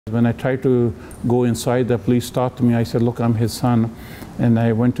When I tried to go inside, the police stopped me. I said, look, I'm his son. And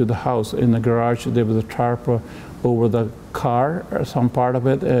I went to the house. In the garage, there was a tarp over the car, some part of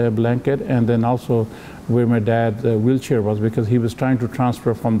it, a blanket, and then also where my dad's wheelchair was, because he was trying to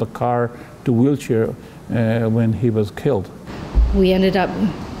transfer from the car to wheelchair when he was killed. We ended up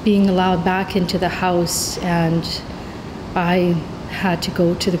being allowed back into the house, and I had to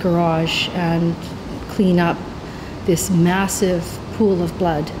go to the garage and clean up this massive pool of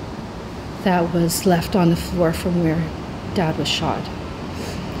blood that was left on the floor from where Dad was shot.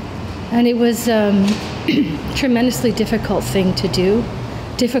 And it was a tremendously difficult thing to do,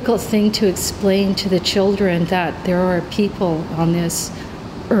 difficult thing to explain to the children that there are people on this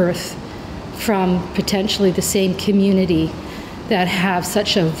earth from potentially the same community that have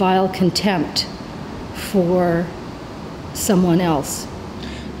such a vile contempt for someone else.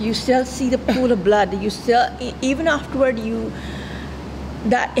 You still see the pool of blood. You still, even afterward,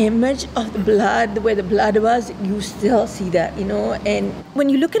 that image of the blood, where the blood was, you still see that, you know. And when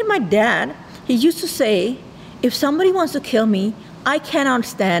you look at my dad, he used to say, if somebody wants to kill me, I cannot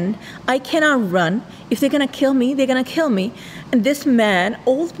stand, I cannot run. If they're gonna kill me, they're gonna kill me. And this man,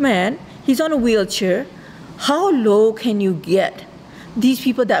 old man, he's on a wheelchair. How low can you get? These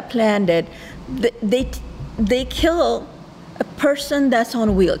people that planned it, they kill a person that's on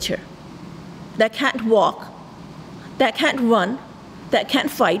a wheelchair, that can't walk, that can't run, that can't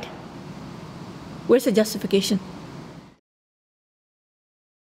fight. Where's the justification?